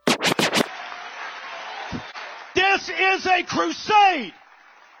This is a crusade.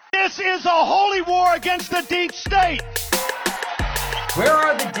 This is a holy war against the deep state. Where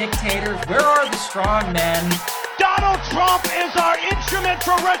are the dictators? Where are the strong men? Donald Trump is our instrument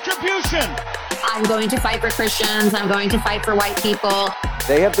for retribution. I'm going to fight for Christians. I'm going to fight for white people.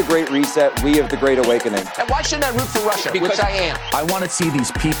 They have the Great Reset. We have the Great Awakening. And why shouldn't I root for Russia? Because I am. I want to see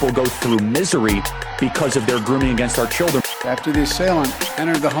these people go through misery because of their grooming against our children. After the assailant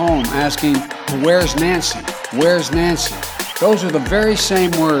entered the home asking, "Where's Nancy? Where's Nancy?" Those are the very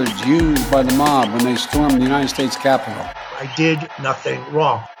same words used by the mob when they stormed the United States Capitol. I did nothing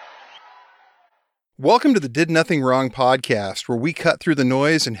wrong. Welcome to the Did Nothing Wrong podcast, where we cut through the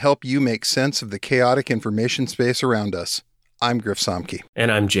noise and help you make sense of the chaotic information space around us. I'm Griff Somke.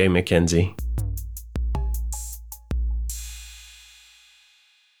 And I'm Jay McKenzie.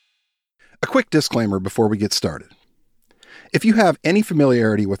 A quick disclaimer before we get started. If you have any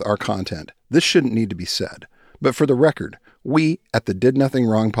familiarity with our content, this shouldn't need to be said. But for the record, we at the Did Nothing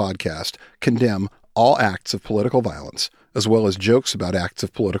Wrong podcast condemn all acts of political violence, as well as jokes about acts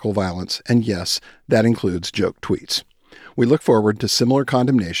of political violence, and yes, that includes joke tweets. We look forward to similar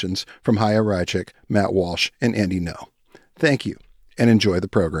condemnations from Haya Rychik, Matt Walsh, and Andy No. Thank you, and enjoy the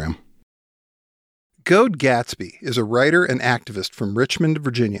program. Goad Gatsby is a writer and activist from Richmond,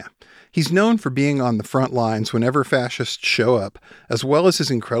 Virginia. He's known for being on the front lines whenever fascists show up, as well as his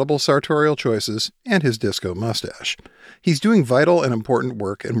incredible sartorial choices and his disco mustache. He's doing vital and important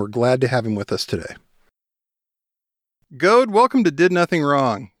work, and we're glad to have him with us today. Goad, welcome to Did Nothing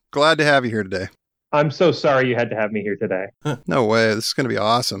Wrong. Glad to have you here today. I'm so sorry you had to have me here today. No way. This is going to be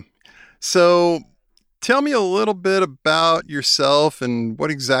awesome. So tell me a little bit about yourself and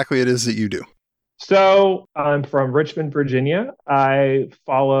what exactly it is that you do. So I'm from Richmond, Virginia. I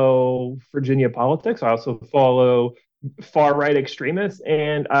follow Virginia politics. I also follow far-right extremists,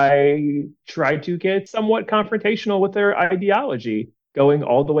 and I try to get somewhat confrontational with their ideology, going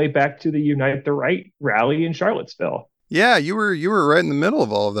all the way back to the Unite the Right rally in Charlottesville. Yeah, you were right in the middle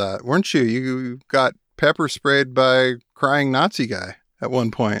of all of that, weren't you? You got pepper sprayed by crying Nazi guy at one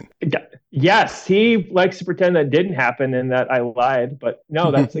point. Yes, he likes to pretend that didn't happen and that I lied, but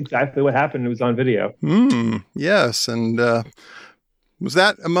no, that's exactly what happened. It was on video. Yes, and was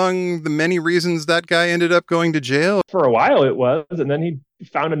that among the many reasons that guy ended up going to jail? For a while it was, and then he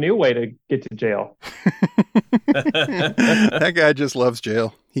found a new way to get to jail. That guy just loves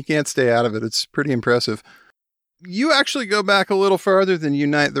jail. He can't stay out of it. It's pretty impressive. You actually go back a little farther than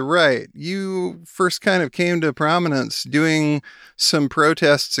Unite the Right. You first kind of came to prominence doing some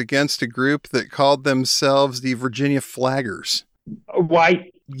protests against a group that called themselves the Virginia Flaggers. Why?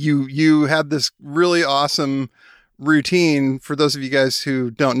 You had this really awesome routine. For those of you guys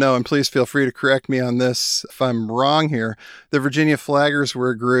who don't know, and please feel free to correct me on this if I'm wrong here, the Virginia Flaggers were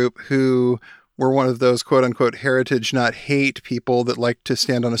a group who were one of those quote-unquote heritage, not hate people that like to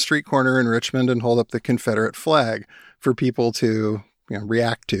stand on a street corner in Richmond and hold up the Confederate flag for people to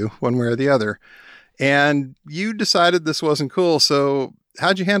react to one way or the other. And you decided this wasn't cool, so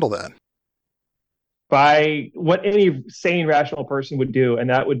how'd you handle that? By what any sane, rational person would do, and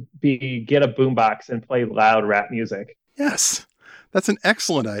that would be get a boombox and play loud rap music. Yes. That's an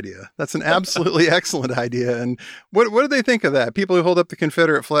excellent idea. That's an absolutely excellent idea. And what do they think of that? People who hold up the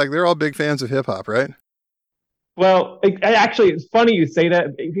Confederate flag, they're all big fans of hip hop, right? Well, actually, it's funny you say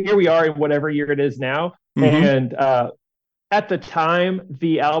that. Here we are in whatever year it is now. Mm-hmm. And at the time,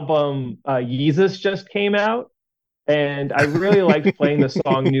 the album Yeezus just came out. And I really liked playing the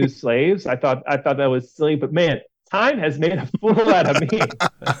song New Slaves. I thought that was silly, but man, time has made a fool out of me.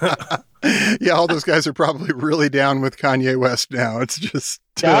 Yeah, all those guys are probably really down with Kanye West now. It's just...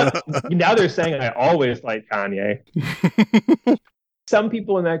 now they're saying I always like Kanye. Some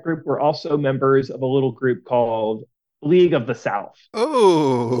people in that group were also members of a little group called League of the South.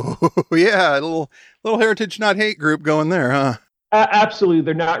 Oh, yeah, a little heritage, not hate group going there, huh? Absolutely.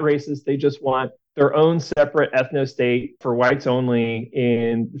 They're not racist. They just want their own separate ethno-state for whites only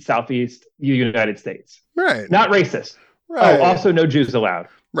in the Southeast United States. Right. Not racist. Right. Oh, also no Jews allowed.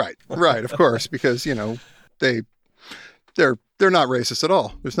 Right, of course, because, they're not racist at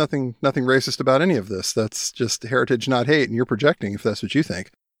all. There's nothing racist about any of this. That's just heritage, not hate, and you're projecting if that's what you think.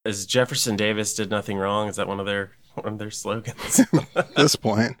 Is Jefferson Davis did nothing wrong? Is that one of their slogans? At this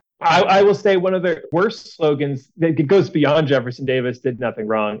point. I will say one of their worst slogans, it goes beyond Jefferson Davis did nothing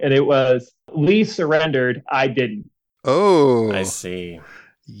wrong, and it was, Lee surrendered, I didn't. Oh. I see.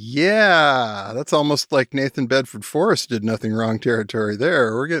 Yeah, that's almost like Nathan Bedford Forrest did nothing wrong territory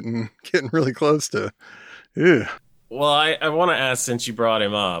there. We're getting really close to... Ew. Well, I want to ask, since you brought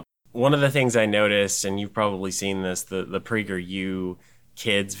him up, one of the things I noticed, and you've probably seen this, the PragerU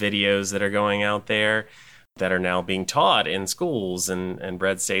kids videos that are going out there, that are now being taught in schools, and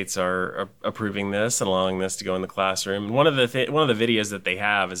red states are approving this and allowing this to go in the classroom. And one of the videos that they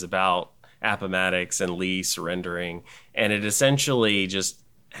have is about Appomattox and Lee surrendering, and it essentially just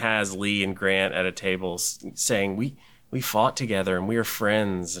has Lee and Grant at a table saying, we fought together and we are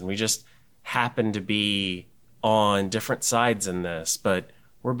friends and we just happen to be on different sides in this, but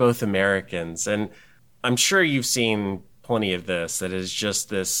we're both Americans. And I'm sure you've seen plenty of this, that is just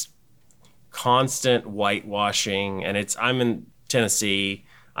this constant whitewashing. And I'm in Tennessee.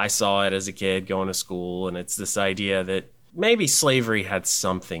 I saw it as a kid going to school, and it's this idea that maybe slavery had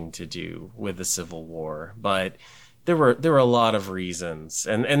something to do with the Civil War, but there were a lot of reasons,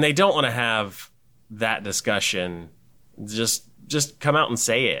 and they don't want to have that discussion. Just come out and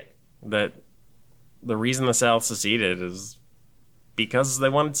say it, that the reason the South seceded is because they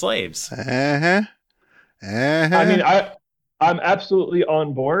wanted slaves. I mean, I'm absolutely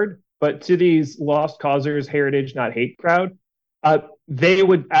on board, but to these lost causers, heritage, not hate crowd, they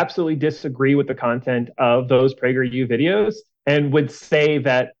would absolutely disagree with the content of those PragerU videos and would say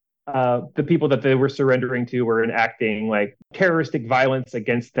that the people that they were surrendering to were enacting like terroristic violence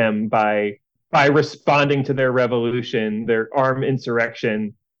against them by responding to their revolution, their armed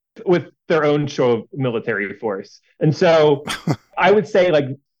insurrection, with their own show of military force. And so I would say like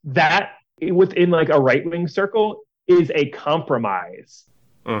that within like a right-wing circle is a compromise.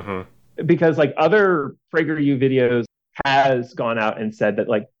 Mm-hmm. Because like other PragerU videos has gone out and said that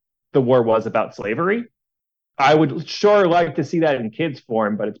like the war was about slavery. I would sure like to see that in kids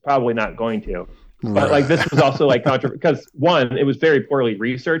form, but it's probably not going to. But like this was also like controversial because one, it was very poorly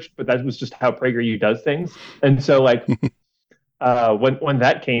researched, but that was just how PragerU does things. And so like when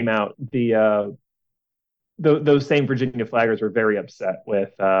that came out, those same Virginia flaggers were very upset with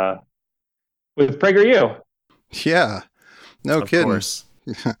PragerU. Yeah, no kidding. Of course.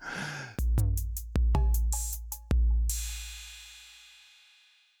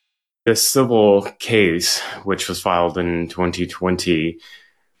 This civil case, which was filed in 2020,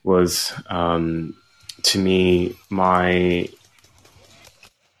 was to me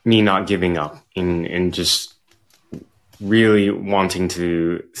me not giving up and just really wanting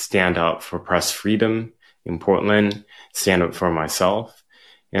to stand up for press freedom in Portland, stand up for myself,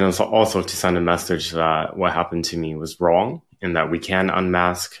 and also to send a message that what happened to me was wrong and that we can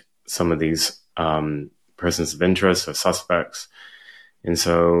unmask some of these persons of interest or suspects. And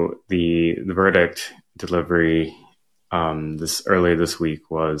so the verdict delivery earlier this week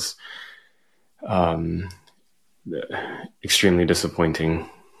was extremely disappointing.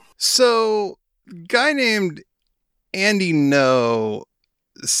 So, guy named Andy No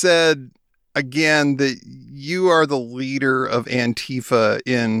said again that you are the leader of Antifa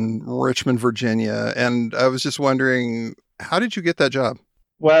in Richmond, Virginia, and I was just wondering, how did you get that job?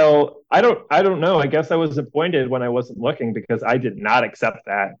 Well, I don't know. I guess I was appointed when I wasn't looking because I did not accept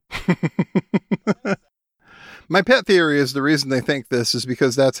that. My pet theory is the reason they think this is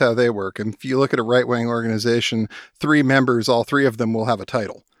because that's how they work. And if you look at a right-wing organization, 3 members, all 3 of them will have a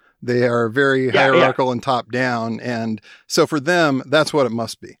title. They are very hierarchical and top-down. And so for them, that's what it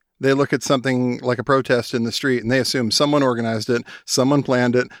must be. They look at something like a protest in the street and they assume someone organized it, someone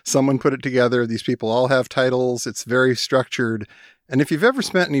planned it, someone put it together. These people all have titles. It's very structured. And if you've ever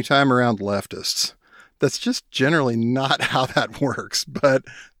spent any time around leftists, that's just generally not how that works, but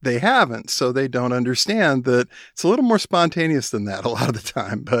they haven't. So they don't understand that it's a little more spontaneous than that a lot of the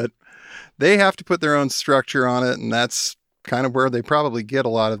time, but they have to put their own structure on it. And that's kind of where they probably get a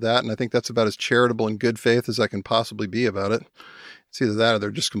lot of that. And I think that's about as charitable and good faith as I can possibly be about it. It's either that or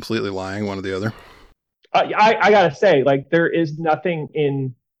they're just completely lying, one or the other. I gotta say, like, there is nothing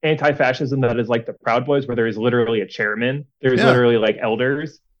in anti-fascism that is like the Proud Boys, where there is literally a chairman. There's literally like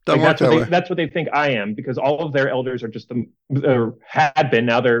elders. Like, that's what they think I am, because all of their elders are just had been.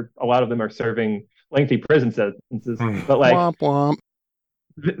 Now a lot of them are serving lengthy prison sentences. But like, womp womp.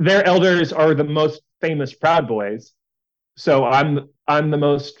 Their elders are the most famous Proud Boys. So I'm the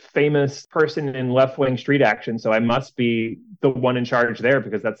most famous person in left-wing street action. So I must be the one in charge there,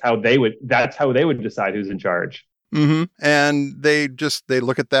 because that's how they would decide who's in charge. Mm-hmm. And they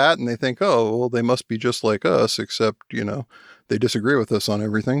look at that and they think, oh, well, they must be just like us, except, they disagree with us on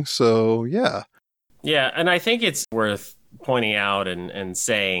everything. So, yeah. Yeah. And I think it's worth pointing out and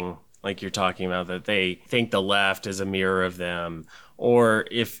saying, like you're talking about, that they think the left is a mirror of them, or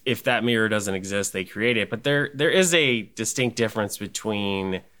if that mirror doesn't exist, they create it. But there is a distinct difference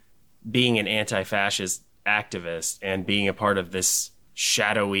between being an anti-fascist activist and being a part of this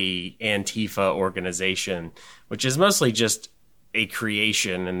shadowy Antifa organization, which is mostly just a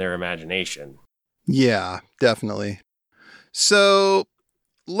creation in their imagination. Yeah, definitely. So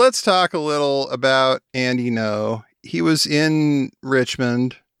let's talk a little about Andy No. He was in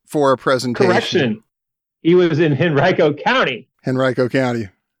Richmond for a presentation. Correction. He was in Henrico County. Henrico County.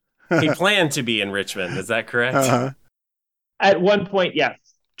 He planned to be in Richmond. Is that correct? Uh-huh. At one point, yes.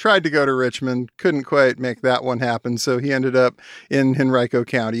 Tried to go to Richmond. Couldn't quite make that one happen. So he ended up in Henrico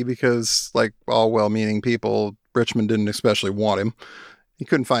County because, like all well-meaning people, Richmond didn't especially want him. He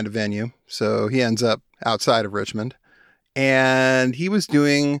couldn't find a venue. So he ends up outside of Richmond. And he was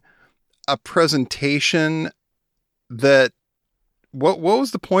doing a presentation that, what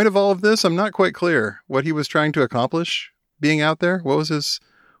was the point of all of this? I'm not quite clear what he was trying to accomplish being out there. What was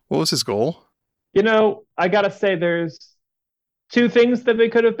his goal? You know, I got to say there's two things that they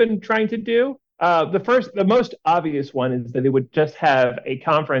could have been trying to do. The most obvious one is that they would just have a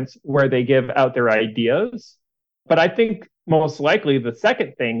conference where they give out their ideas. But I think most likely the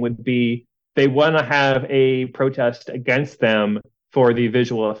second thing would be they want to have a protest against them for the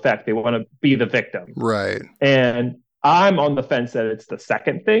visual effect. They want to be the victim. Right. And I'm on the fence that it's the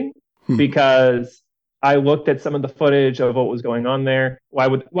second thing because I looked at some of the footage of what was going on there. Why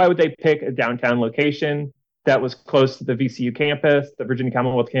would they pick a downtown location that was close to the VCU campus, the Virginia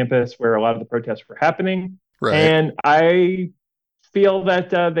Commonwealth campus, where a lot of the protests were happening? Right. And I feel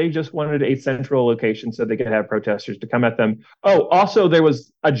that they just wanted a central location so they could have protesters to come at them. Oh, also there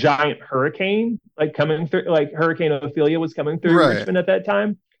was a giant hurricane coming through, like Hurricane Ophelia was coming through Richmond at that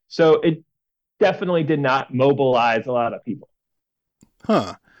time. So it definitely did not mobilize a lot of people.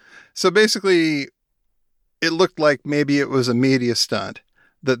 Huh. So basically it looked like maybe it was a media stunt,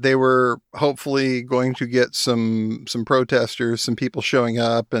 that they were hopefully going to get some protesters, some people showing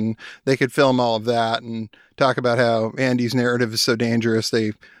up, and they could film all of that and talk about how Andy's narrative is so dangerous.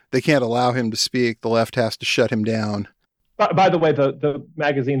 They can't allow him to speak. The left has to shut him down. By the way, the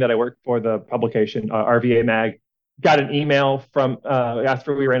magazine that I work for, the publication, RVA Mag, got an email from,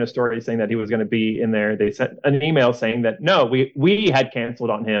 after we ran a story saying that he was going to be in there. They sent an email saying that, no, we had canceled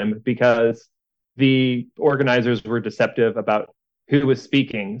on him because the organizers were deceptive about who was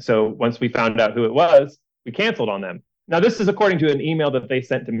speaking. So once we found out who it was, we canceled on them. Now, this is according to an email that they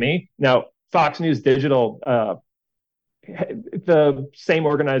sent to me. Now, Fox News Digital, the same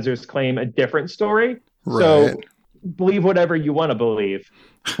organizers claim a different story. Right. So believe whatever you want to believe.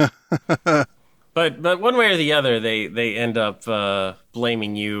 But one way or the other, they end up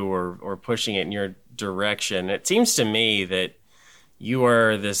blaming you or pushing it in your direction. It seems to me that you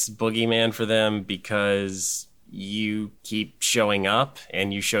are this boogeyman for them because you keep showing up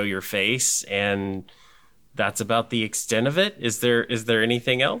and you show your face, and that's about the extent of it. Is there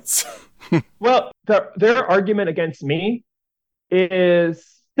anything else? Well, their argument against me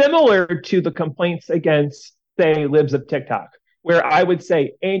is similar to the complaints against, say, Libs of TikTok, where I would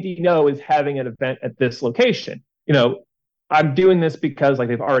say Andy No is having an event at this location. You know, I'm doing this because like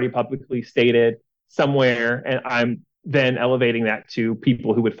they've already publicly stated somewhere, and I'm then elevating that to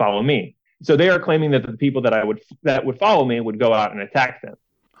people who would follow me. So they are claiming that the people that would follow me would go out and attack them.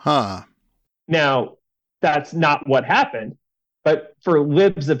 Huh. Now, that's not what happened. But for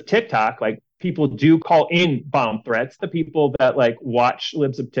Libs of TikTok, like people do call in bomb threats. The people that like watch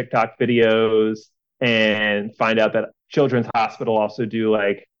Libs of TikTok videos and find out that Children's Hospital also do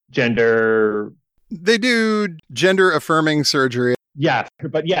like gender. They do gender affirming surgery. Yes,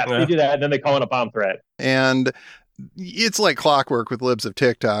 but yes, they do that, and then they call it a bomb threat. And it's like clockwork with Libs of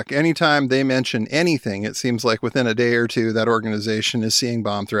TikTok. Anytime they mention anything, it seems like within a day or two, that organization is seeing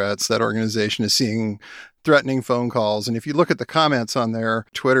bomb threats. That organization is seeing threatening phone calls. And if you look at the comments on their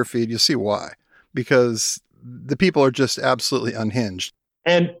Twitter feed, you'll see why. Because the people are just absolutely unhinged.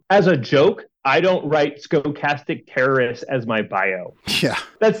 And as a joke, I don't write stochastic terrorists as my bio. Yeah.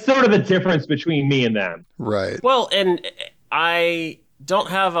 That's sort of the difference between me and them. Right. Well, and I don't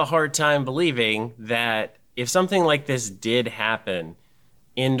have a hard time believing that if something like this did happen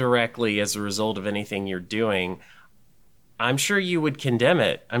indirectly as a result of anything you're doing, I'm sure you would condemn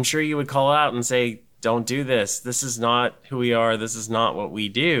it. I'm sure you would call out and say, don't do this. This is not who we are. This is not what we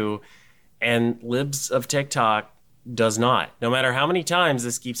do. And Libs of TikTok does not. No matter how many times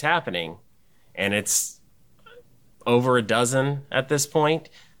this keeps happening, and it's over a dozen at this point,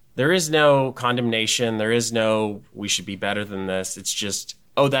 there is no condemnation. There is no, we should be better than this. It's just,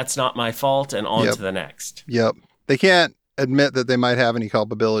 oh, that's not my fault, and on to the next. Yep. They can't admit that they might have any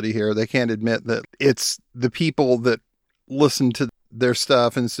culpability here. They can't admit that it's the people that listen to their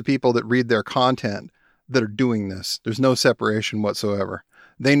stuff and it's the people that read their content that are doing this. There's no separation whatsoever.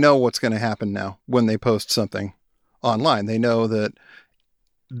 They know what's going to happen now when they post something online. They know that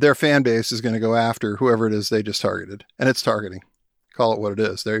their fan base is going to go after whoever it is they just targeted. And it's targeting. Call it what it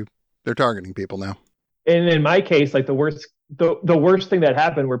is. They're targeting people now. And in my case, like the worst the worst thing that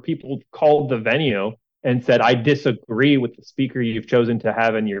happened where people called the venue and said, I disagree with the speaker you've chosen to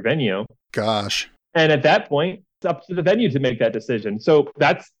have in your venue. Gosh. And at that point, it's up to the venue to make that decision. So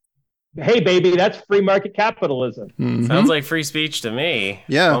hey, baby, that's free market capitalism. Mm-hmm. Sounds like free speech to me.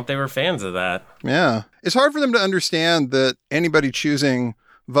 Yeah. I hope they were fans of that. Yeah. It's hard for them to understand that anybody choosing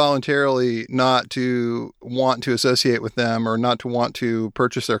voluntarily not to want to associate with them or not to want to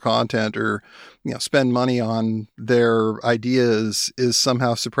purchase their content or, spend money on their ideas is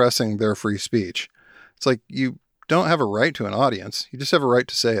somehow suppressing their free speech. It's like you don't have a right to an audience. You just have a right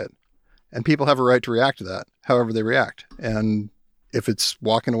to say it. And people have a right to react to that, however they react. And if it's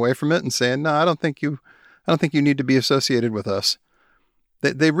walking away from it and saying, no, I don't think you need to be associated with us.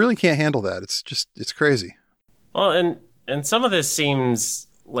 They really can't handle that. It's crazy. Well, and some of this seems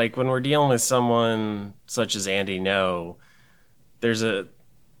like when we're dealing with someone such as Andy Ngo, there's a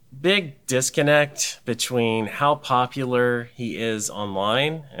big disconnect between how popular he is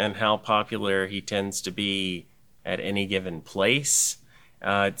online and how popular he tends to be at any given place.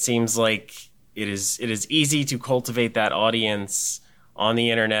 It seems like it is easy to cultivate that audience on the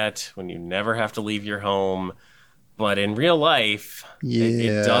internet when you never have to leave your home. But in real life,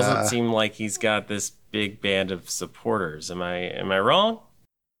 it doesn't seem like he's got this big band of supporters. Am I wrong?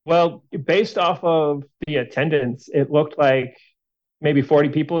 Well, based off of the attendance, it looked like maybe 40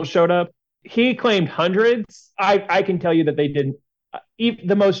 people showed up. He claimed hundreds. I can tell you that they didn't,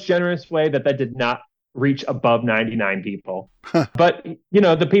 the most generous way that did not reach above 99 people. But,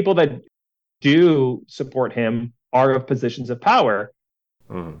 the people that do support him are of positions of power.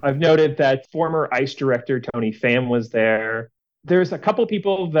 I've noted that former ICE director Tony Pham was there. There's a couple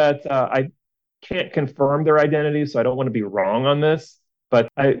people that I can't confirm their identities, so I don't want to be wrong on this. But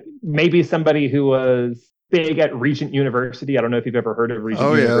maybe somebody who was big at Regent University. I don't know if you've ever heard of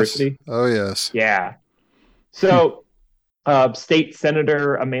Regent University. Oh, yes. Yeah. So State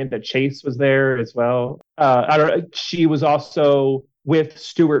Senator Amanda Chase was there as well. She was also with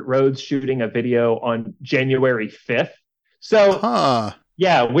Stuart Rhodes shooting a video on January 5th. So,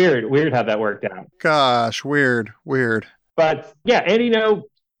 yeah, weird how that worked out. Gosh, weird. But yeah, Andy Ngo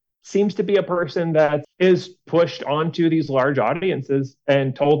seems to be a person that is pushed onto these large audiences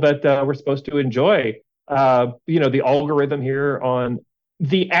and told that we're supposed to enjoy. The algorithm here on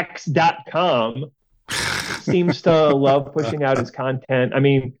thex.com seems to love pushing out his content. I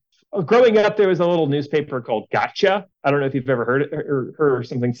mean, growing up, there was a little newspaper called Gotcha. I don't know if you've ever heard it or heard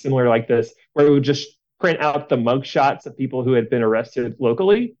something similar like this, where it would just print out the mugshots of people who had been arrested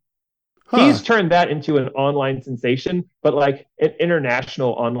locally. He's turned that into an online sensation, but like an international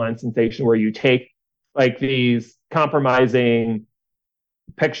online sensation where you take like these compromising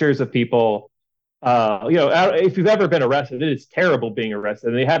pictures of people. If you've ever been arrested, it is terrible being arrested.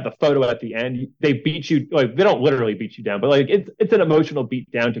 And they have the photo at the end. They beat you, like they don't literally beat you down, but like it's an emotional beat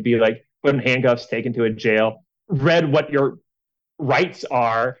down to be like put in handcuffs, taken to a jail, read what your rights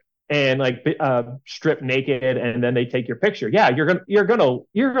are, and like strip naked, and then they take your picture. Yeah, you're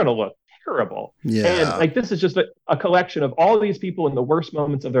gonna look terrible. Yeah. And like this is just a collection of all these people in the worst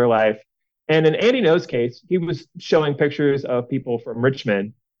moments of their life. And in Andy Ngo's case, he was showing pictures of people from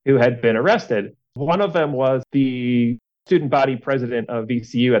Richmond who had been arrested. One of them was the student body president of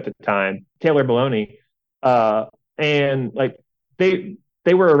VCU at the time, Taylor Maloney. And like they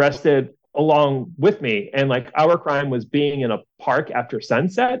were arrested along with me. And like our crime was being in a park after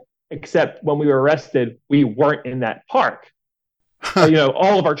sunset, except when we were arrested, we weren't in that park.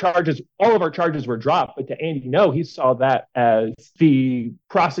 All of our charges were dropped. But to Andy Ngo, he saw that as the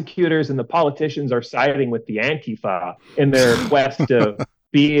prosecutors and the politicians are siding with the Antifa in their quest to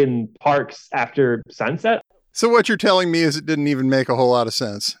be in parks after sunset. So what you're telling me is it didn't even make a whole lot of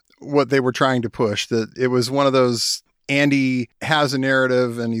sense, what they were trying to push, that it was one of those Andy has a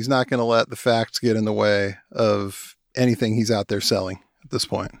narrative and he's not going to let the facts get in the way of anything he's out there selling at this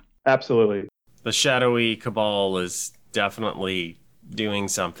point. Absolutely. The shadowy cabal is definitely doing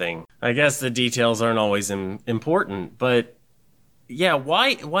something. I guess the details aren't always important, but yeah,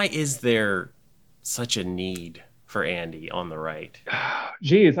 why is there such a need for Andy on the right?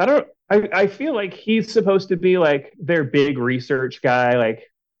 Geez, I feel like he's supposed to be like their big research guy, like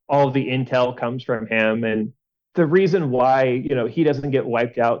all of the intel comes from him. And the reason why, he doesn't get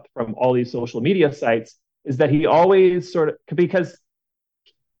wiped out from all these social media sites is that he always because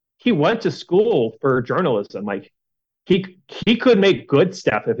he went to school for journalism. Like he could make good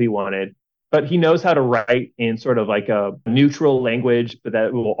stuff if he wanted, but he knows how to write in sort of like a neutral language, but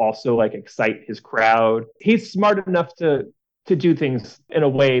that will also like excite his crowd. He's smart enough to do things in a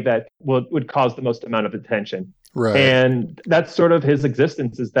way that would cause the most amount of attention. Right. And that's sort of his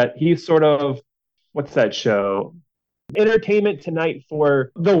existence, is that he's sort of, what's that show? Entertainment Tonight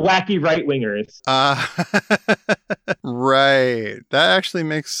for the wacky right-wingers. Right. That actually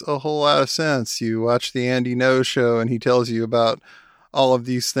makes a whole lot of sense. You watch the Andy Ngo show and he tells you about all of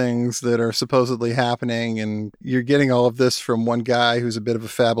these things that are supposedly happening, and you're getting all of this from one guy who's a bit of a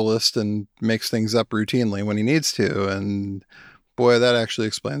fabulist and makes things up routinely when he needs to. And boy, that actually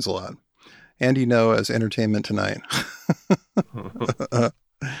explains a lot. Andy Ngo as Entertainment Tonight.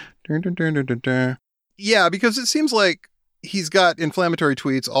 Yeah, because it seems like he's got inflammatory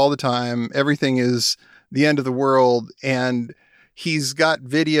tweets all the time. Everything is the end of the world. And he's got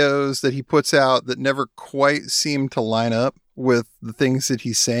videos that he puts out that never quite seem to line up with the things that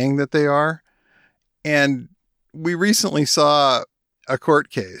he's saying that they are. And we recently saw a court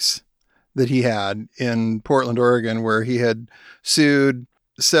case that he had in Portland, Oregon, where he had sued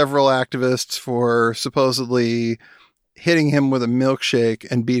several activists for supposedly hitting him with a milkshake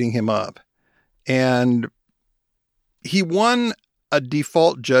and beating him up. And he won a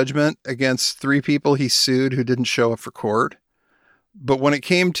default judgment against 3 people he sued who didn't show up for court. But when it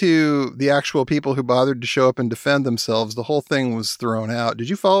came to the actual people who bothered to show up and defend themselves, the whole thing was thrown out. Did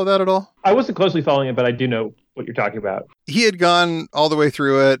you follow that at all? I wasn't closely following it, but I do know what you're talking about. He had gone all the way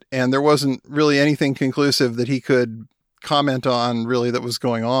through it, and there wasn't really anything conclusive that he could comment on really that was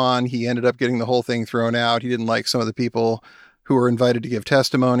going on. He ended up getting the whole thing thrown out. He didn't like some of the people who were invited to give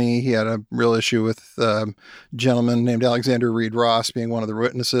testimony. He had a real issue with a gentleman named Alexander Reed Ross being one of the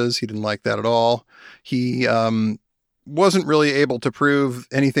witnesses. He didn't like that at all. He wasn't really able to prove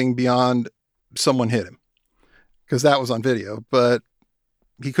anything beyond someone hit him, because that was on video, but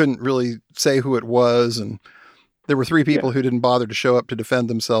he couldn't really say who it was. And there were 3 people who didn't bother to show up to defend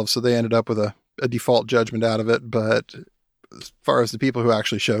themselves, so they ended up with a default judgment out of it. But as far as the people who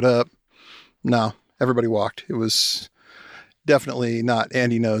actually showed up, no, everybody walked. It was definitely not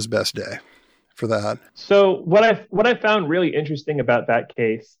Andy Ngo's best day for that. So what I found really interesting about that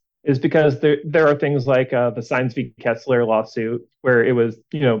case is because there are things like the Sines v. Kessler lawsuit, where it was,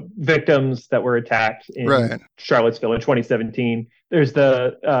 victims that were attacked in Charlottesville in 2017. There's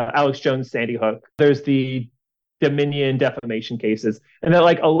the Alex Jones Sandy Hook. There's the Dominion defamation cases. And that,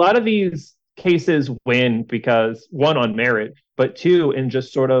 like, a lot of these cases win because, 1, on merit, but 2, in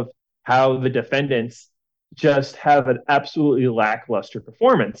just sort of how the defendants just have an absolutely lackluster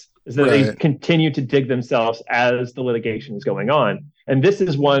performance, is that they continue to dig themselves as the litigation is going on. And this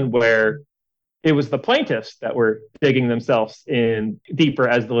is one where it was the plaintiffs that were digging themselves in deeper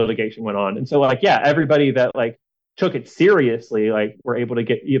as the litigation went on. And so, everybody that took it seriously, were able to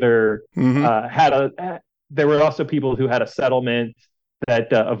get either there were also people who had a settlement that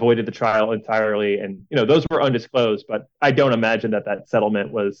avoided the trial entirely. And, those were undisclosed, but I don't imagine that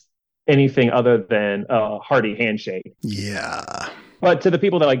settlement was anything other than a hearty handshake. Yeah. But to the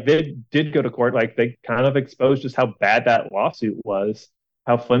people that did go to court, they kind of exposed just how bad that lawsuit was,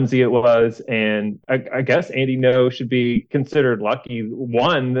 how flimsy it was. And I guess Andy Ngo should be considered lucky.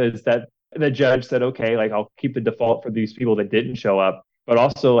 One is that the judge said, okay, I'll keep the default for these people that didn't show up, but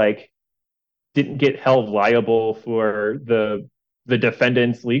also didn't get held liable for the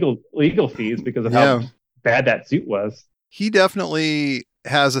defendant's legal fees because of how bad that suit was. He definitely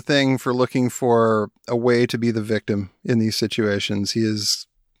has a thing for looking for a way to be the victim in these situations. He is,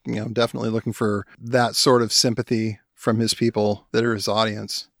 definitely looking for that sort of sympathy from his people that are his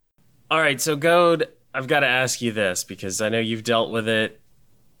audience. All right. So Goad, I've got to ask you this, because I know you've dealt with it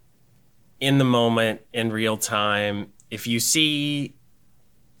in the moment, in real time. If you see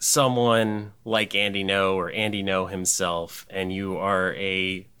someone like Andy Ngo or Andy Ngo himself, and you are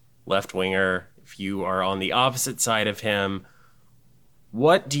a left-winger, if you are on the opposite side of him,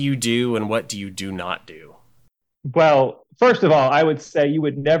 what do you do and what do you do not do? Well, first of all, I would say you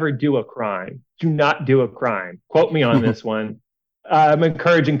would never do a crime. Do not do a crime. Quote me on this one. I'm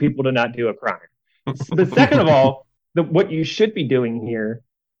encouraging people to not do a crime. But second of all, what you should be doing here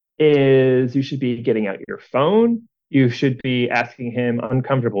is you should be getting out your phone. You should be asking him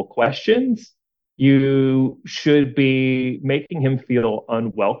uncomfortable questions. You should be making him feel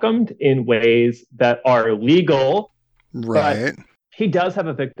unwelcomed in ways that are legal. Right. But he does have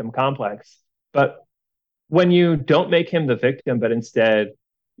a victim complex. But when you don't make him the victim, but instead,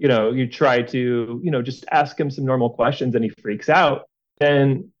 you try to, just ask him some normal questions and he freaks out,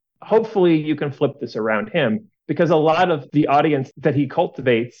 then hopefully you can flip this around him. Because a lot of the audience that he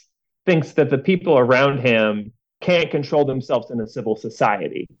cultivates thinks that the people around him can't control themselves in a civil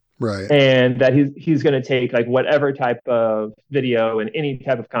society. Right. And that he's going to take whatever type of video and any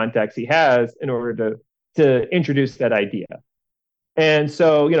type of context he has in order to introduce that idea. And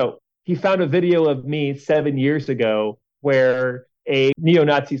so, he found a video of me 7 years ago where a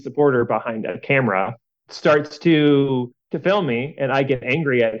neo-Nazi supporter behind a camera starts to film me, and I get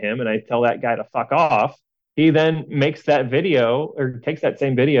angry at him and I tell that guy to fuck off, he then makes that video or takes that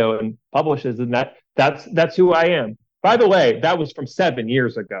same video and publishes, and that's who I am. By the way, that was from 7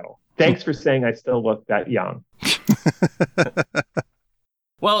 years ago. Thanks for saying I still look that young.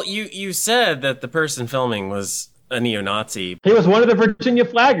 Well, you said that the person filming was a neo-Nazi. He was one of the Virginia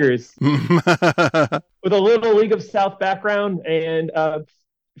flaggers with a little League of South background and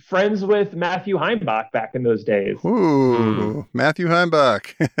friends with Matthew Heimbach back in those days. Ooh, Matthew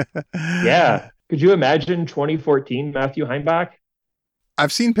Heimbach. Yeah. Could you imagine 2014 Matthew Heimbach?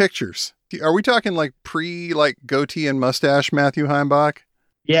 I've seen pictures. Are we talking like goatee and mustache Matthew Heimbach?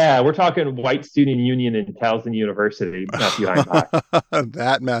 Yeah, we're talking white student union in Towson University, Matthew Heimbach.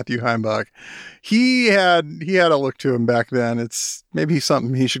 That Matthew Heimbach. He had a look to him back then. It's maybe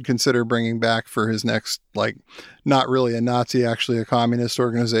something he should consider bringing back for his next, not really a Nazi, actually a communist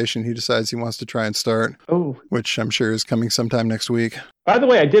organization he decides he wants to try and start. Oh, which I'm sure is coming sometime next week. By the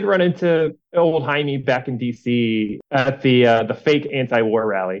way, I did run into old Jaime back in DC at the fake anti-war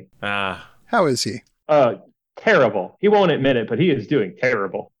rally. How is he? Terrible. He won't admit it, but he is doing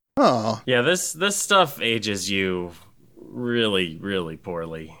terrible. Oh. Yeah, this stuff ages you really, really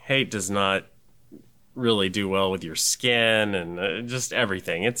poorly. Hate does not really do well with your skin and just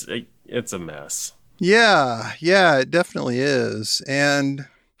everything. It's a mess. Yeah, it definitely is. And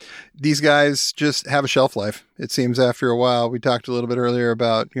these guys just have a shelf life, it seems, after a while. We talked a little bit earlier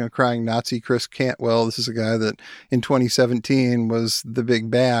about, crying Nazi Chris Cantwell. This is a guy that in 2017 was the big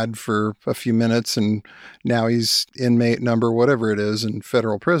bad for a few minutes, and now he's inmate number whatever it is in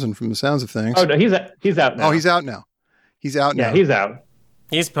federal prison from the sounds of things. Oh, no, he's out now. Oh, he's out now. He's out now. Yeah, he's out.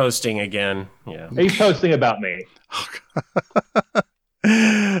 He's posting again. Yeah. He's posting about me.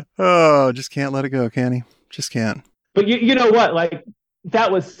 Oh, just can't let it go, can he? Just can't. But you know what?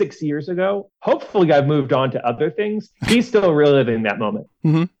 That was 6 years ago. Hopefully I've moved on to other things. He's still reliving that moment.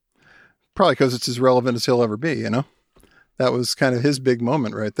 Mm-hmm. Probably because it's as relevant as he'll ever be, That was kind of his big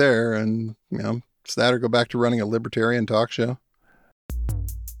moment right there. And, it's that or go back to running a libertarian talk show.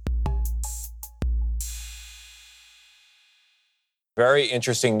 Very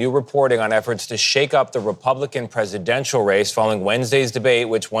interesting new reporting on efforts to shake up the Republican presidential race following Wednesday's debate,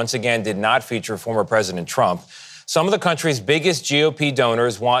 which once again did not feature former President Trump. Some of the country's biggest GOP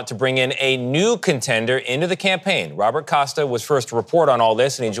donors want to bring in a new contender into the campaign. Robert Costa was first to report on all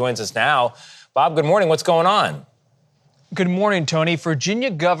this, and he joins us now. Bob, good morning. What's going on? Good morning, Tony. Virginia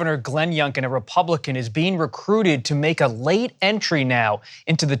Governor Glenn Youngkin, a Republican, is being recruited to make a late entry now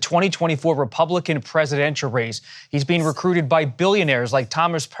into the 2024 Republican presidential race. He's being recruited by billionaires like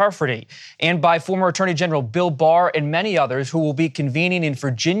Thomas Perfety and by former Attorney General Bill Barr and many others who will be convening in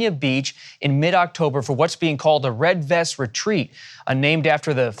Virginia Beach in mid-October for what's being called a Red Vest Retreat, named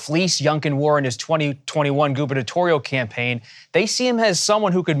after the fleece Youngkin wore in his 2021 gubernatorial campaign. They see him as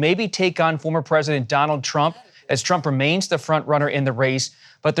someone who could maybe take on former President Donald Trump, as Trump remains the front runner in the race.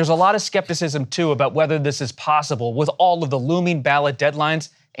 But there's a lot of skepticism, too, about whether this is possible with all of the looming ballot deadlines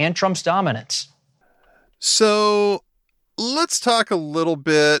and Trump's dominance. So let's talk a little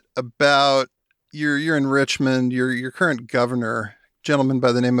bit about you're in Richmond, your current governor, gentleman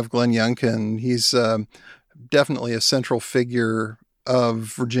by the name of Glenn Youngkin. He's definitely a central figure of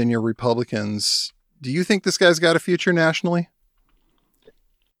Virginia Republicans. Do you think this guy's got a future nationally?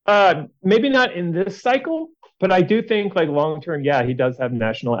 Maybe not in this cycle. But I do think, long term, yeah, he does have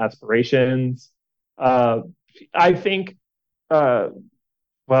national aspirations. I think, I'm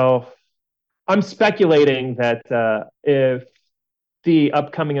speculating that if the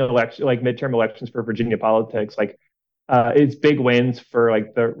upcoming election, midterm elections for Virginia politics, it's big wins for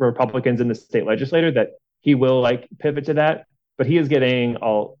the Republicans in the state legislature, that he will pivot to that. But he is getting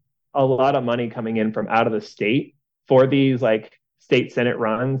a lot of money coming in from out of the state for these state Senate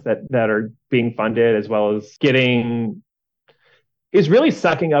runs that are being funded, as well as he's really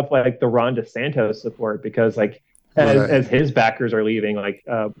sucking up the Ron DeSantis support, because as his backers are leaving,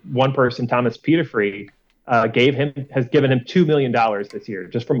 one person, Thomas Pettifree, has given him $2 million this year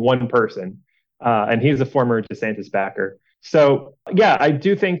just from one person. And he's a former DeSantis backer. So yeah, I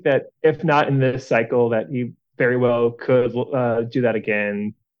do think that if not in this cycle, that he very well could do that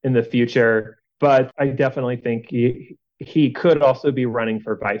again in the future. But I definitely think he could also be running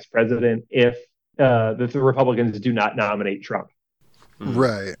for vice president if the Republicans do not nominate Trump.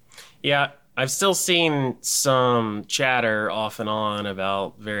 Right. Yeah, I've still seen some chatter off and on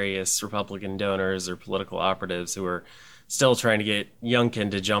about various Republican donors or political operatives who are still trying to get Youngkin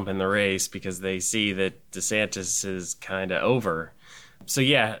to jump in the race because they see that DeSantis is kind of over. So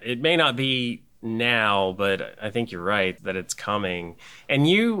yeah, it may not be now, but I think you're right that it's coming. And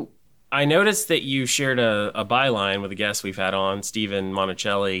you I noticed that you shared a byline with a guest we've had on, Stephen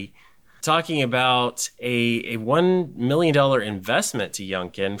Monticelli, talking about a $1 million investment to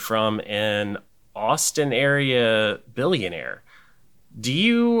Youngkin from an Austin area billionaire. Do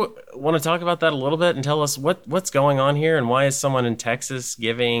you want to talk about that a little bit and tell us what's going on here, and why is someone in Texas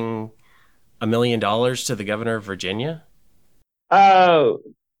giving $1 million to the governor of Virginia?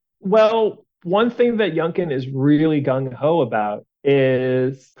 Well, one thing that Youngkin is really gung-ho about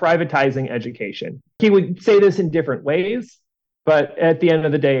is privatizing education. He would say this in different ways, but at the end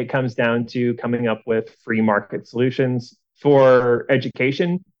of the day, it comes down to coming up with free market solutions for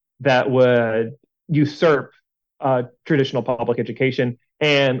education that would usurp traditional public education.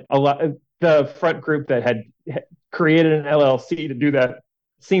 And the front group that had created an LLC to do that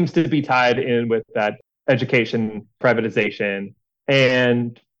seems to be tied in with that education privatization.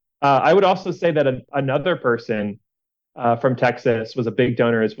 And I would also say that another person from Texas was a big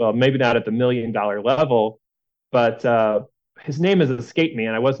donor as well, maybe not at the $1 million level, but his name has escaped me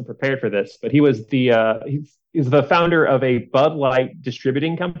and I wasn't prepared for this, but he was he's the founder of a Bud Light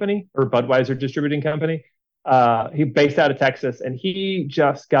distributing company, or Budweiser distributing company. He based out of Texas, and he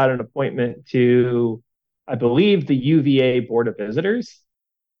just got an appointment to, I believe, the UVA Board of Visitors.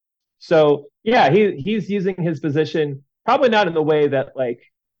 So yeah, he's using his position, probably not in the way that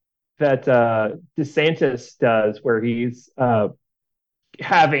DeSantis does, where he's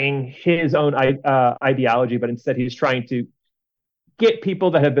having his own ideology, but instead he's trying to get people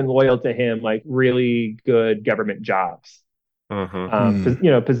that have been loyal to him like really good government jobs,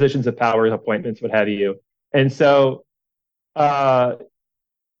 positions of power, appointments, what have you. And so, I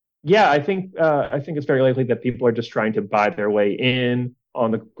think it's very likely that people are just trying to buy their way in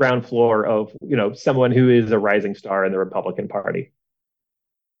on the ground floor of someone who is a rising star in the Republican Party.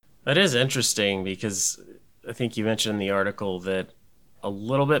 That is interesting, because I think you mentioned in the article that a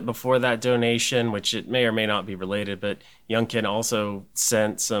little bit before that donation, which it may or may not be related, but Youngkin also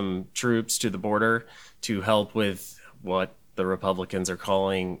sent some troops to the border to help with what the Republicans are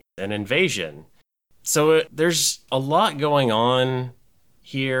calling an invasion. So there's a lot going on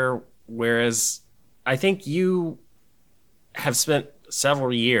here, whereas I think you have spent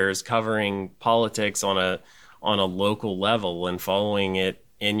several years covering politics on a local level and following it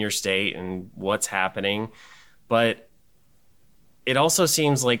in your state and what's happening. But it also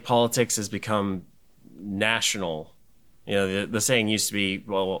seems like politics has become national. The saying used to be,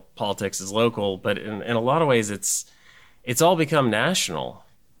 well, politics is local, but in a lot of ways it's all become national.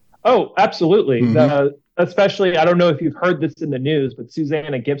 Oh, absolutely. Especially, I don't know if you've heard this in the news, but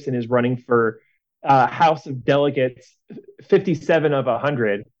Susanna Gibson is running for House of Delegates 57 of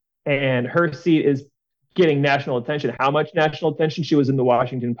 100, and her seat is getting national attention. How much national attention? She was in the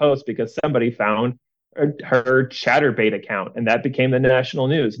Washington Post because somebody found her ChatterBait account, and that became the national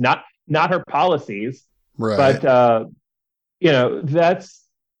news. Not her policies, right? But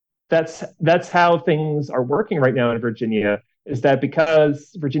that's how things are working right now in Virginia. Is that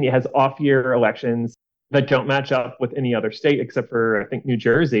because Virginia has off-year elections that don't match up with any other state except for, I think, New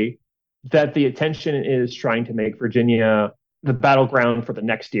Jersey, that the attention is trying to make Virginia the battleground for the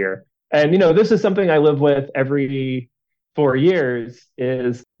next year. And, this is something I live with every 4 years,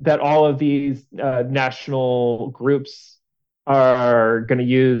 is that all of these national groups are going to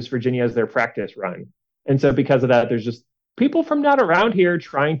use Virginia as their practice run. And so because of that, there's just people from not around here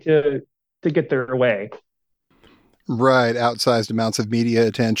trying to get their way. Right. Outsized amounts of media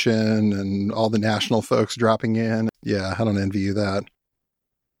attention and all the national folks dropping in. Yeah, I don't envy you that.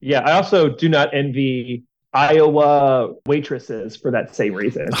 Yeah, I also do not envy Iowa waitresses for that same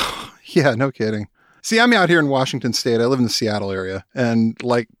reason. Yeah, no kidding. See, I'm out here in Washington State. I live in the Seattle area. And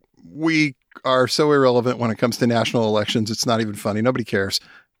we are so irrelevant when it comes to national elections. It's not even funny. Nobody cares.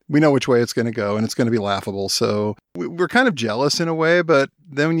 We know which way it's going to go, and it's going to be laughable. So we're kind of jealous in a way, but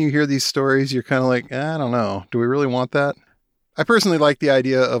then when you hear these stories, you're kind of like, I don't know. Do we really want that? I personally like the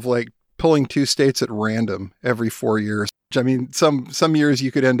idea of pulling two states at random every 4 years. I mean, some years you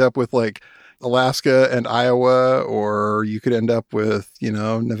could end up with Alaska and Iowa, or you could end up with,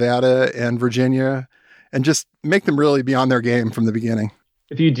 Nevada and Virginia, and just make them really be on their game from the beginning.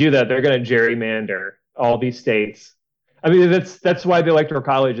 If you do that, they're going to gerrymander all these states. I mean, that's why the Electoral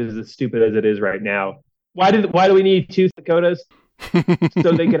College is as stupid as it is right now. Why do we need 2 Dakotas?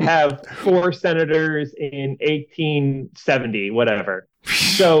 So they could have 4 senators in 1870, whatever.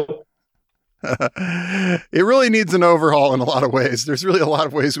 So it really needs an overhaul in a lot of ways. There's really a lot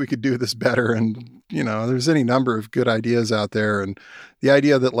of ways we could do this better. And, there's any number of good ideas out there. And the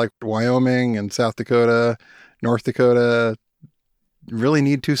idea that Wyoming and South Dakota, North Dakota really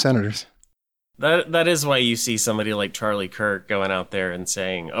need 2 senators. That is why you see somebody like Charlie Kirk going out there and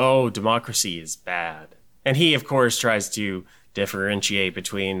saying, "Oh, democracy is bad," and he, of course, tries to differentiate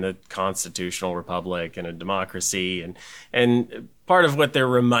between the constitutional republic and a democracy, and part of what they're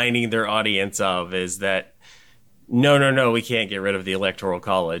reminding their audience of is that no, we can't get rid of the Electoral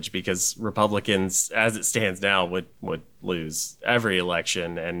College because Republicans, as it stands now, would lose every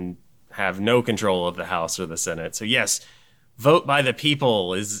election and have no control of the House or the Senate. So yes, vote by the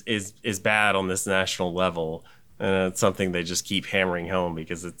people is bad on this national level, and it's something they just keep hammering home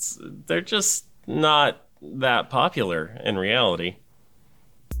because they're just not that popular in reality.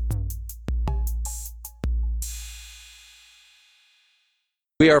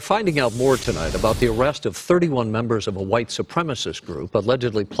 We are finding out more tonight about the arrest of 31 members of a white supremacist group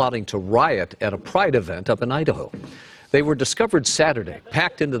allegedly plotting to riot at a pride event up in Idaho. They were discovered Saturday,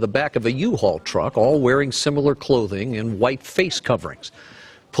 packed into the back of a U-Haul truck, all wearing similar clothing and white face coverings.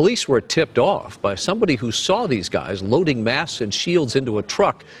 Police were tipped off by somebody who saw these guys loading masks and shields into a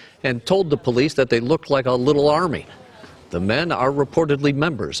truck and told the police that they looked like a little army. The men are reportedly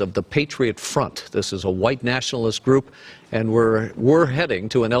members of the Patriot Front. This is a white nationalist group, and we're heading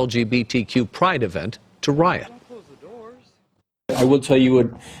to an LGBTQ pride event to riot. I will tell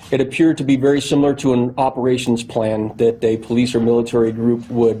you it appeared to be very similar to an operations plan that a police or military group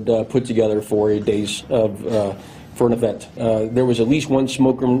would put together for a days of for an event. There was at least one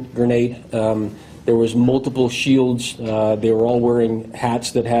smoke grenade. There was multiple shields. They were all wearing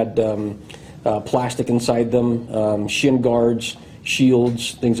hats that had plastic inside them, shin guards,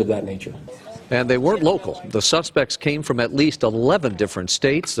 shields, things of that nature. And they weren't local. The suspects came from at least 11 different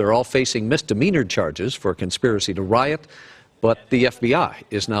states. They're all facing misdemeanor charges for conspiracy to riot, but the FBI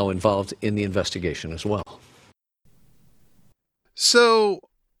is now involved in the investigation as well. So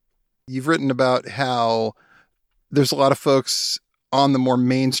you've written about how there's a lot of folks on the more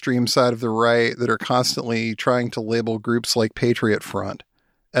mainstream side of the right that are constantly trying to label groups like Patriot Front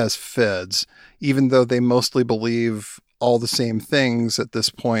as feds, even though they mostly believe all the same things at this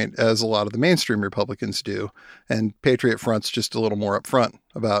point as a lot of the mainstream Republicans do. And Patriot Front's just a little more upfront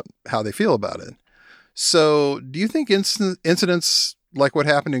about how they feel about it. So do you think incidents like what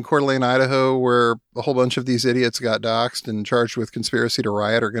happened in Coeur d'Alene, Idaho, where a whole bunch of these idiots got doxxed and charged with conspiracy to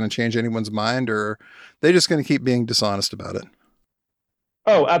riot are going to change anyone's mind, or are they just going to keep being dishonest about it?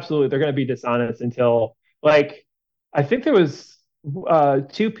 Oh, absolutely. They're going to be dishonest until, like, I think there was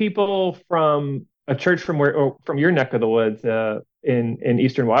two people from a church from your neck of the woods in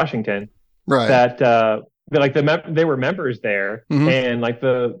Eastern Washington, right? That they were members there, mm-hmm. And like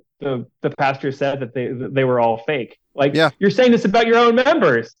the pastor said that they were all fake. Like, yeah. You're saying this about your own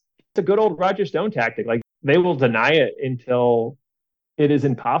members. It's a good old Roger Stone tactic. Like, they will deny it until it is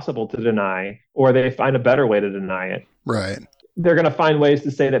impossible to deny, or they find a better way to deny it. Right. They're going to find ways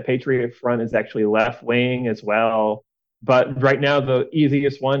to say that Patriot Front is actually left wing as well. But right now, the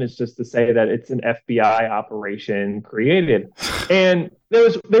easiest one is just to say that it's an FBI operation created. And there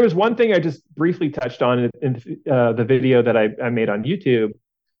was one thing I just briefly touched on in the video that I made on YouTube,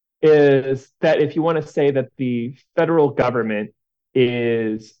 is that if you want to say that the federal government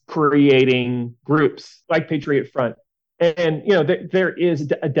is creating groups like Patriot Front, and there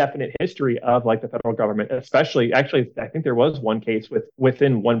is a definite history of like the federal government, especially, actually, I think there was one case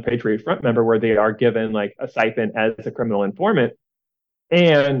within one Patriot Front member where they are given like a stipend as a criminal informant.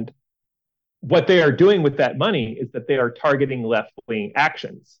 And what they are doing with that money is that they are targeting left-wing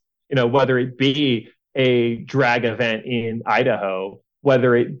actions, whether it be a drag event in Idaho,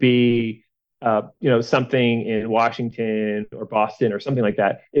 whether it be something in Washington or Boston or something like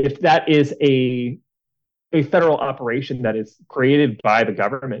that. If that is a federal operation that is created by the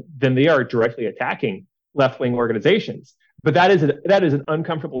government, then they are directly attacking left-wing organizations. But that is an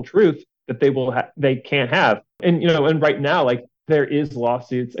uncomfortable truth that they can't have. And and right now, like, there is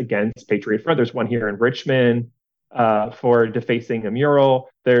lawsuits against Patriot Front. There's one here in Richmond for defacing a mural.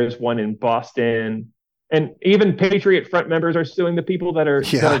 There's one in Boston. And even Patriot Front members are suing the people that are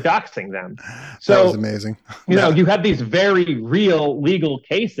doxing them. So that was amazing. You have these very real legal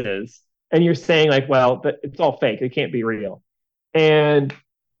cases, and you're saying like, well, it's all fake. It can't be real. And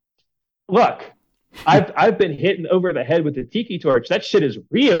look, I've been hitting over the head with the tiki torch. That shit is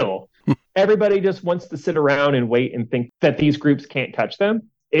real. Everybody just wants to sit around and wait and think that these groups can't touch them.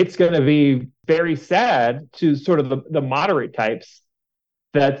 It's going to be very sad to sort of the moderate types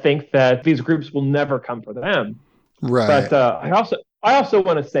that think that these groups will never come for them. Right. But I also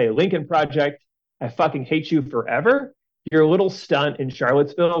want to say, Lincoln Project, I fucking hate you forever. Your little stunt in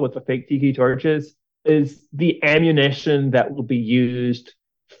Charlottesville with the fake tiki torches is the ammunition that will be used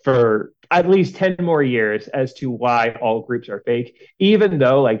for at least 10 more years as to why all groups are fake, even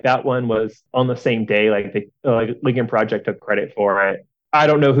though like that one was on the same day, like the Lincoln Project took credit for it. I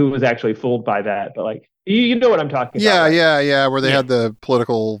don't know who was actually fooled by that, but like, you know what I'm talking about. Right? Yeah. Where they had the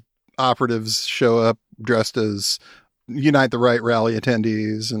political operatives show up dressed as Unite the Right rally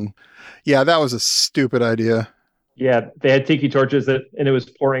attendees. And yeah, that was a stupid idea. Yeah, they had tiki torches and it was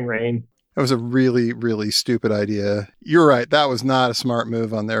pouring rain. It was a really, really stupid idea. You're right. That was not a smart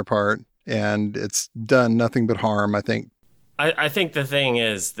move on their part. And it's done nothing but harm, I think. I think the thing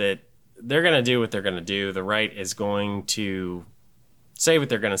is that they're going to do what they're going to do. The right is going to say what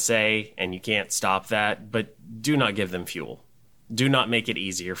they're going to say, and you can't stop that. But do not give them fuel. Do not make it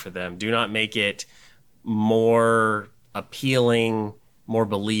easier for them. Do not make it more appealing, more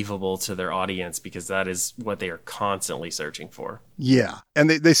believable to their audience, because that is what they are constantly searching for. Yeah. And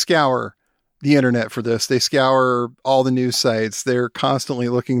they scour the internet for this. They scour all the news sites. They're constantly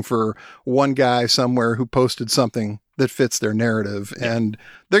looking for one guy somewhere who posted something that fits their narrative, and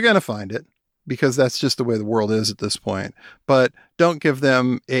they're going to find it because that's just the way the world is at this point. But don't give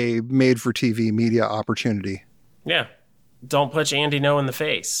them a made-for-TV media opportunity. Yeah. Don't punch Andy No in the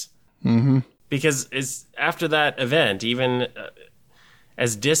face. Mm-hmm. Because after that event, even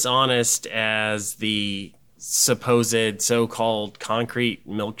as dishonest as the supposed so-called concrete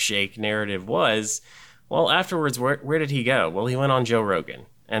milkshake narrative was, well, afterwards, where did he go? Well, he went on Joe Rogan.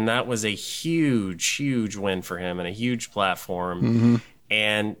 And that was a huge, huge win for him and a huge platform. Mm-hmm.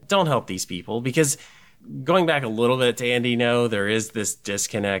 And don't help these people, because going back a little bit to Andy No, there is this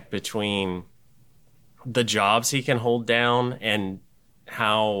disconnect between the jobs he can hold down and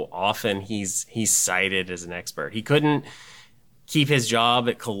how often he's cited as an expert. He couldn't keep his job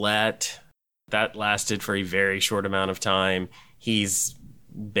at Colette. That lasted for a very short amount of time. He's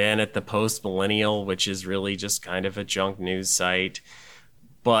been at the Post Millennial, which is really just kind of a junk news site.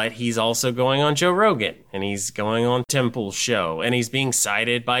 But he's also going on Joe Rogan, and he's going on Tim Pool's show, and he's being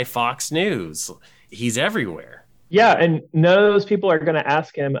cited by Fox News. He's everywhere. Yeah, and none of those people are going to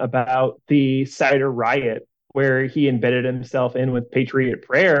ask him about the cider riot where he embedded himself in with Patriot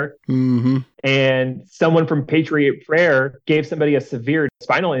Prayer. Mm-hmm. And someone from Patriot Prayer gave somebody a severe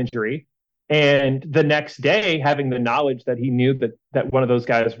spinal injury. And the next day, having the knowledge that he knew that one of those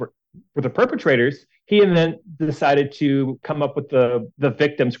guys were the perpetrators, he then decided to come up with the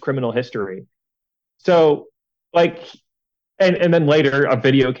victim's criminal history. So, like, and then later a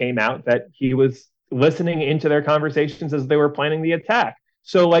video came out that he was listening into their conversations as they were planning the attack.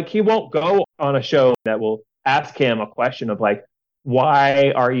 So, like, he won't go on a show that will ask him a question of, like,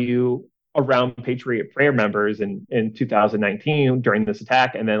 why are you around Patriot Prayer members in 2019 during this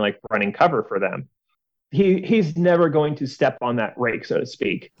attack, and then, like, running cover for them. He's never going to step on that rake, so to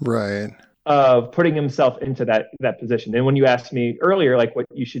speak. Right. Of putting himself into that position. And when you asked me earlier, like, what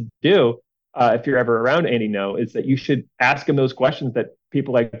you should do if you're ever around Andy No, is that you should ask him those questions that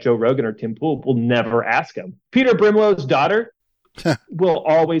people like Joe Rogan or Tim Pool will never ask him. Peter Brimlow's daughter will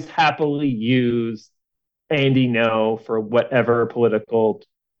always happily use Andy No for whatever political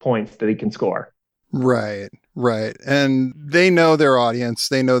points that he can score. Right. And they know their audience,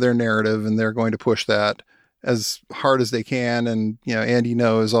 they know their narrative, and they're going to push that as hard as they can. And, you know, Andy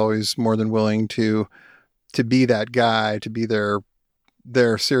No is always more than willing to be that guy, to be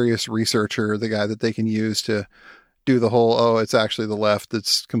their serious researcher, the guy that they can use to do the whole, it's actually the left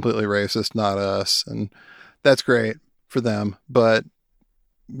that's completely racist, not us. And that's great for them, but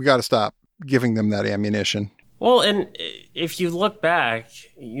we got to stop giving them that ammunition. Well, and if you look back,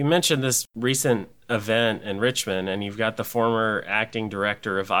 you mentioned this recent event in Richmond, and you've got the former acting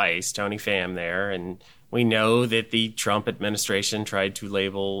director of ICE, Tony Pham, there, and we know that the Trump administration tried to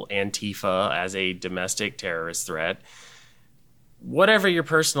label Antifa as a domestic terrorist threat. Whatever your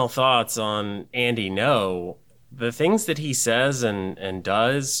personal thoughts on Andy No, the things that he says and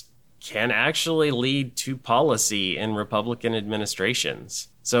does can actually lead to policy in Republican administrations.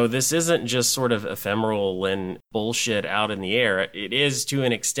 So this isn't just sort of ephemeral and bullshit out in the air. It is to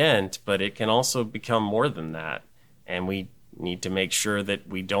an extent, but it can also become more than that. And we need to make sure that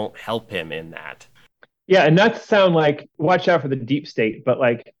we don't help him in that. Yeah, and not to sound like, watch out for the deep state, but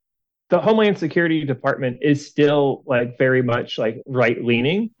like the Homeland Security Department is still like very much like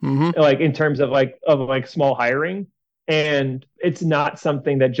right-leaning, like in terms of small hiring. And it's not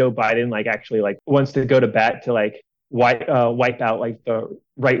something that Joe Biden like actually like wants to go to bat to like wipe out like the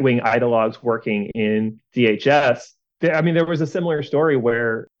right-wing ideologues working in DHS. I mean, there was a similar story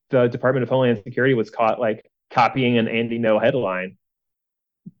where the Department of Homeland Security was caught like copying an Andy No headline.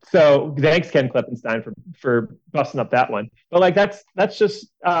 So thanks, Ken Klippenstein, for busting up that one. But like that's just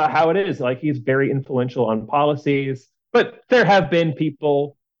how it is. Like, he's very influential on policies. But there have been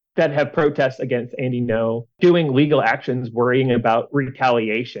people that have protests against Andy Ngo doing legal actions, worrying about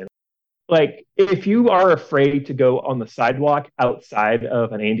retaliation. Like, if you are afraid to go on the sidewalk outside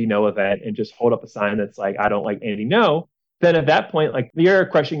of an Andy Ngo event and just hold up a sign that's like, I don't like Andy Ngo, then at that point, like, you're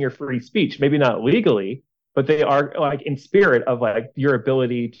crushing your free speech. Maybe not legally, but they are like in spirit of like your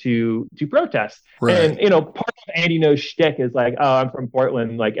ability to protest. Right. And, part of Andy Ngo's shtick is like, oh, I'm from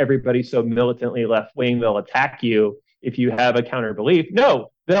Portland. Like, everybody's so militantly left wing, they'll attack you if you have a counter belief.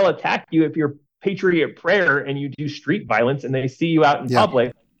 No, they'll attack you if you're Patriot Prayer and you do street violence and they see you out in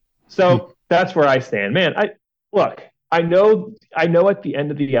public. So that's where I stand, man. I know at the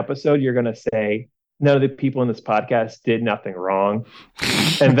end of the episode, you're going to say, none of the people in this podcast did nothing wrong.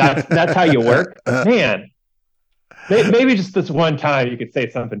 And that's how you work. Man, maybe just this one time you could say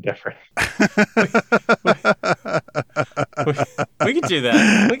something different. We could do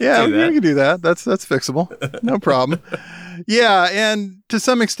that. We can do that. That's fixable. No problem. Yeah, and to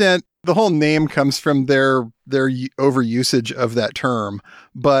some extent, the whole name comes from their overusage of that term.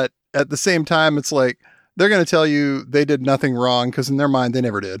 But at the same time, it's like they're going to tell you they did nothing wrong because in their mind they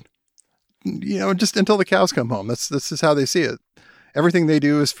never did. Just until the cows come home. This is how they see it. Everything they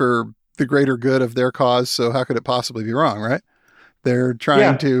do is for the greater good of their cause. So how could it possibly be wrong, right? They're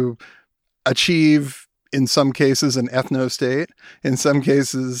trying to achieve, in some cases, an ethno-state, in some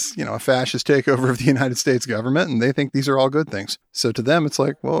cases, a fascist takeover of the United States government, and they think these are all good things. So to them, it's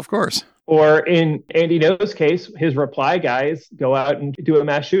like, well, of course. Or in Andy Ngo's case, his reply guys go out and do a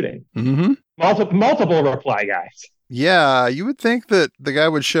mass shooting. Mm-hmm. Multiple reply guys. Yeah, you would think that the guy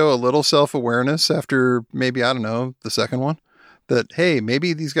would show a little self-awareness after maybe, I don't know, the second one. That, hey,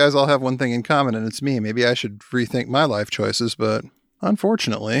 maybe these guys all have one thing in common and it's me. Maybe I should rethink my life choices, but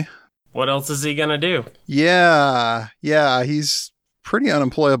unfortunately... What else is he going to do? Yeah, he's pretty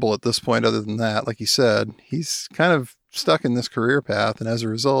unemployable at this point other than that. Like you said, he's kind of stuck in this career path, and as a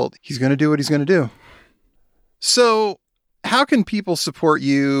result, he's going to do what he's going to do. So, how can people support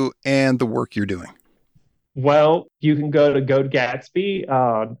you and the work you're doing? Well, you can go to Goad Gatsby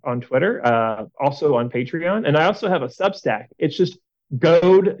on Twitter, also on Patreon. And I also have a Substack. It's just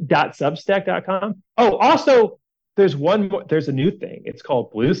goad.substack.com. Oh, also, there's a new thing. It's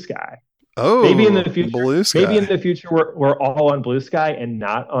called Blue Sky. Oh, maybe in the future, Blue Sky. Maybe in the future we're all on Blue Sky and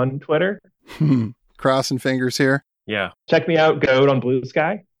not on Twitter. Crossing fingers here. Yeah. Check me out, Goad on Blue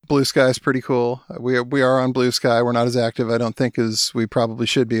Sky. Blue Sky is pretty cool. We are on Blue Sky. We're not as active, I don't think, as we probably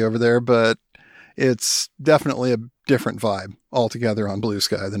should be over there, but it's definitely a different vibe altogether on Blue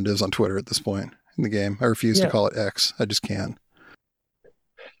Sky than it is on Twitter at this point in the game. I refuse to call it X. I just can't.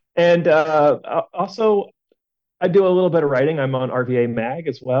 And also, I do a little bit of writing. I'm on RVA Mag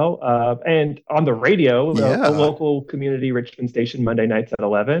as well. And on the radio, the local community Richmond station, Monday nights at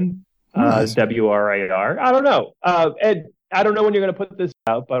 11, nice. WRIR. I don't know. Ed, I don't know when you're going to put this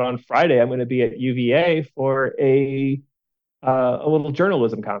out, but on Friday, I'm going to be at UVA for a little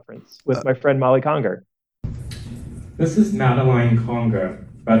journalism conference with my friend Molly Conger. This is Madeline Conger,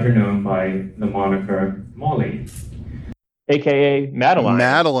 better known by the moniker Molly. AKA Madeline.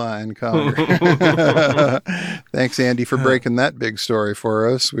 Madeline Conger. Thanks, Andy, for breaking that big story for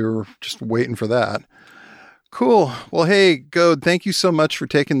us. We were just waiting for that. Cool. Well, hey, Goad, thank you so much for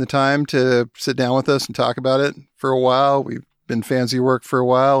taking the time to sit down with us and talk about it for a while. We've been fans of your work for a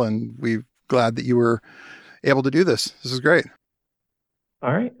while, and we're glad that you were able to do this. This is great.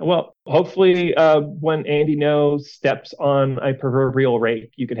 All right. Well, hopefully when Andy Ngo steps on a proverbial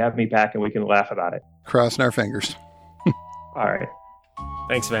rake, you can have me back and we can laugh about it. Crossing our fingers. All right.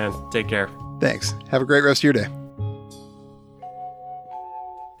 Thanks, man. Take care. Thanks. Have a great rest of your day.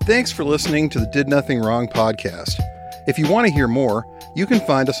 Thanks for listening to the Did Nothing Wrong podcast. If you want to hear more, you can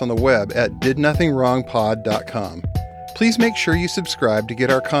find us on the web at didnothingwrongpod.com. Please make sure you subscribe to get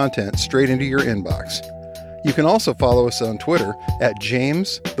our content straight into your inbox. You can also follow us on Twitter at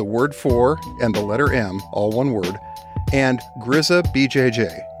James, the word 4, and the letter M, all one word, and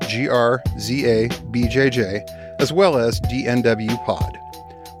GrizaBJJ, GRZABJJ, as well as DNW Pod.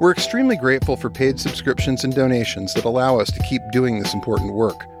 We're extremely grateful for paid subscriptions and donations that allow us to keep doing this important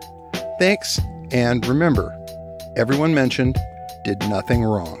work. Thanks, and remember, everyone mentioned did nothing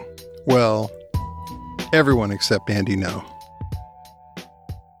wrong. Well, everyone except Andy Ngo.